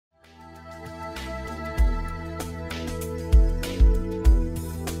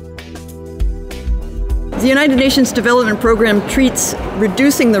The United Nations Development Program treats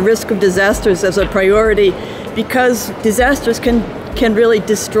reducing the risk of disasters as a priority because disasters can really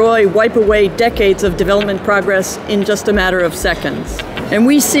destroy, wipe away decades of development progress in just a matter of seconds. And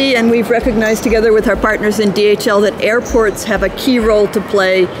we see, and we've recognized together with our partners in DHL, that airports have a key role to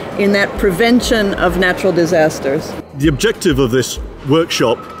play in that prevention of natural disasters. The objective of this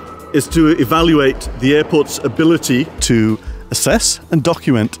workshop is to evaluate the airport's ability to assess and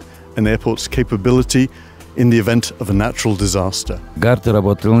document an airport's capability in the event of a natural disaster. GARD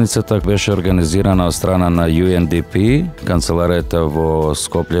работилницата беше организирана од страна на UNDP, канцеларијата во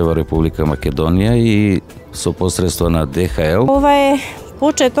Skopje во Република Македонија и со посредство на DHL. Ова е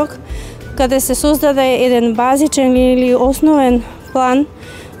почеток каде се создаде еден базичен или основен план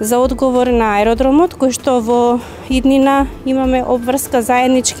за одговор на аеродромот, кој што во иднина имаме обврска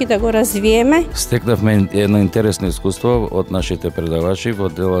заеднички да го развиеме. Стекнавме едно интересно искуство од нашите предавачи во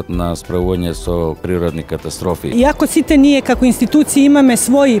делот на справување со природни катастрофи. Иако сите ние како институции имаме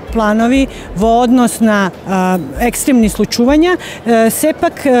своји планови во однос на екстремни случувања,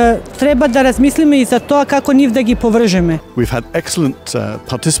 сепак треба да размислиме и за тоа како нив да ги повржеме. We've had excellent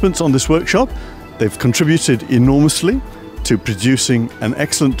participants on this workshop. They've contributed enormously to producing an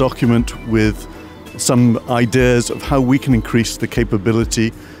excellent document with some ideas of how we can increase the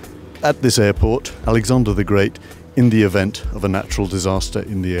capability at this airport, Alexander the Great, in the event of a natural disaster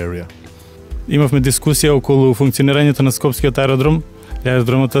in the area. Имавме дискусија околу функционирањето на Скопскиот аеродром,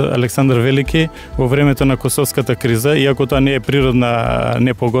 аеродромот Александар Велики во времето на косовската криза, иако тоа не е природна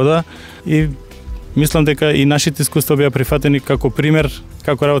непогода, и мислам дека и нашите искуства беа прифатени како пример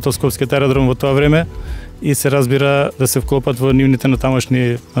како работел Скопскиот аеродром во тоа време и се разбира да се вклопат во нивните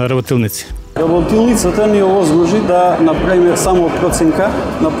натамошни работилници. Работилницата ни овозможи да направиме само проценка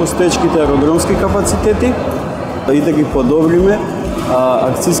на постоечките аеродромски капацитети и да ги подобриме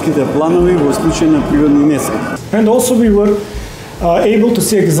акцијските планови во случај на природни несреќи. And also we were able to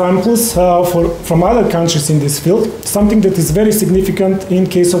see examples from other countries in this field, something that is very significant in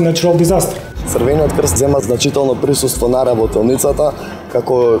case of natural disaster. Црвениот крст зема значително присуство на работилницата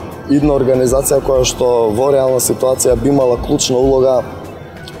како една организација која што во реална ситуација би имала клучна улога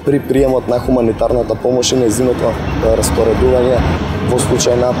при приемот на хуманитарната помош и нејзиното распоредување во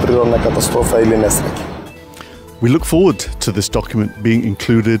случај на природна катастрофа или несреќа. We look forward to this document being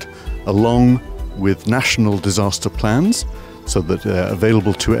included along with national disaster plans so that they're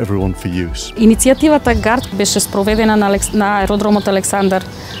available to everyone for use. Иницијативата GARD беше спроведена на аеродромот Александар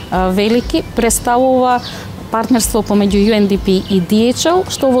Велики, представува партнерство помеѓу UNDP и DHL,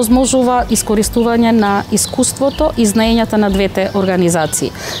 што возможува искористување на искуството и знаењата на двете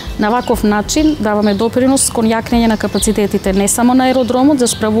организации. На ваков начин даваме допринос кон јакнење на капацитетите не само на аеродромот за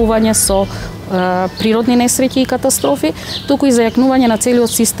справување со природни несреќи и катастрофи, туку и за јакнување на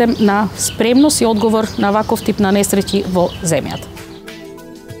целиот систем на спремност и одговор на ваков тип на несреќи во земјата.